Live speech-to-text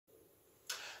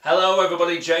Hello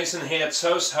everybody, Jason here,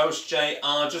 Toast Host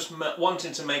JR, just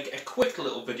wanting to make a quick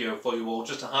little video for you all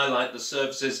just to highlight the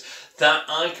services that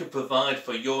I could provide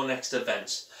for your next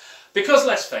event. Because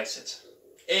let's face it,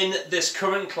 in this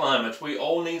current climate we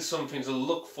all need something to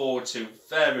look forward to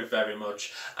very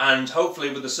much, and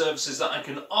hopefully with the services that I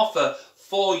can offer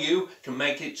for you can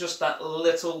make it just that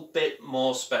little bit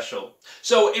more special.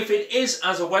 So if it is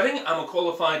as a wedding, I'm a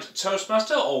qualified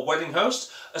Toastmaster or wedding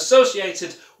host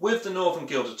associated with the Northern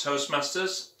Guild of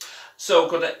Toastmasters. So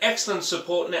got an excellent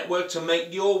support network to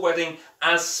make your wedding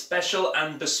as special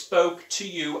and bespoke to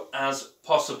you as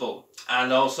possible.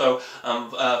 And also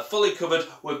I'm fully covered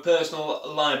with personal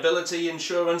liability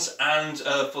insurance and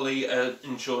fully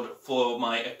insured for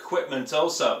my equipment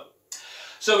also.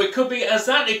 So it could be as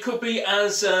that, it could be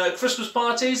as Christmas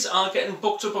parties are getting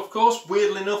booked up, of course.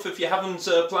 Weirdly enough, if you haven't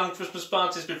planned Christmas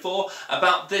parties before,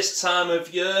 about this time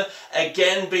of year,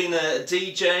 again being a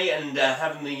DJ and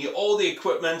having all the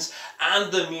equipment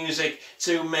and the music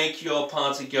to make your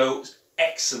party go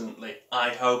excellently, I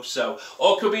hope so.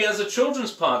 Or it could be as a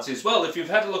children's party as well. If you've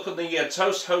had a look at the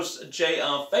Toast Host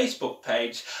JR Facebook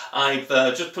page, I've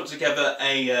just put together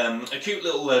a cute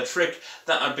little trick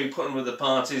that I'd be putting with the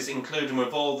parties, including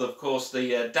with all, of course,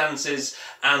 the dances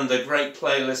and the great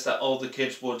playlist that all the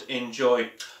kids would enjoy.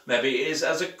 Maybe it is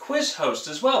as a quiz host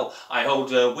as well. I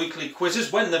hold weekly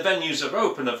quizzes when the venues are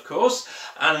open, of course,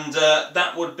 and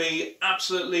that would be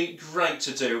absolutely great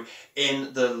to do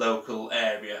in the local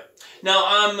area. Now,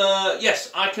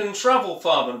 yes, I can travel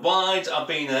far and wide. I've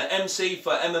been an MC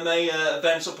for MMA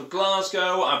events up at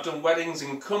Glasgow. I've done weddings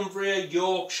in Cumbria,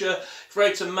 Yorkshire,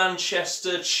 Greater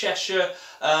Manchester, Cheshire,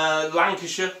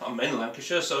 Lancashire. I'm in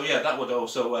Lancashire, so yeah, that would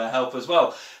also help as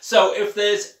well. So if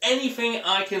there's anything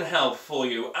I can help for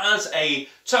you as a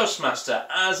Toastmaster,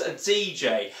 as a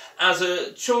DJ, as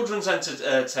a children's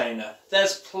entertainer,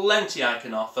 there's plenty I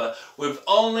can offer with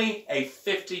only a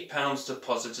 £50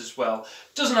 deposit as well.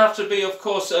 Doesn't have to be, of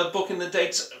course, booking the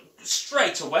dates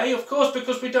straight away, of course,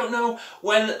 because we don't know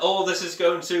when all this is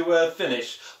going to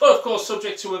finish. But of course,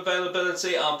 subject to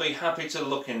availability, I'll be happy to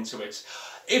look into it.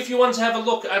 If you want to have a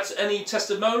look at any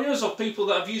testimonials of people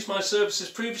that have used my services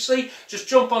previously, just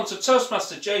jump onto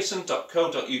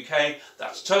toastmasterjason.co.uk.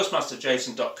 That's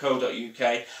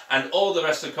toastmasterjason.co.uk, and all the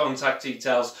rest of the contact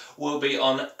details will be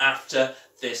on after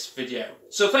this video.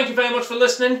 So thank you very much for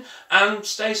listening, and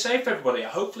stay safe everybody.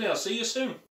 Hopefully I'll see you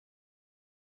soon.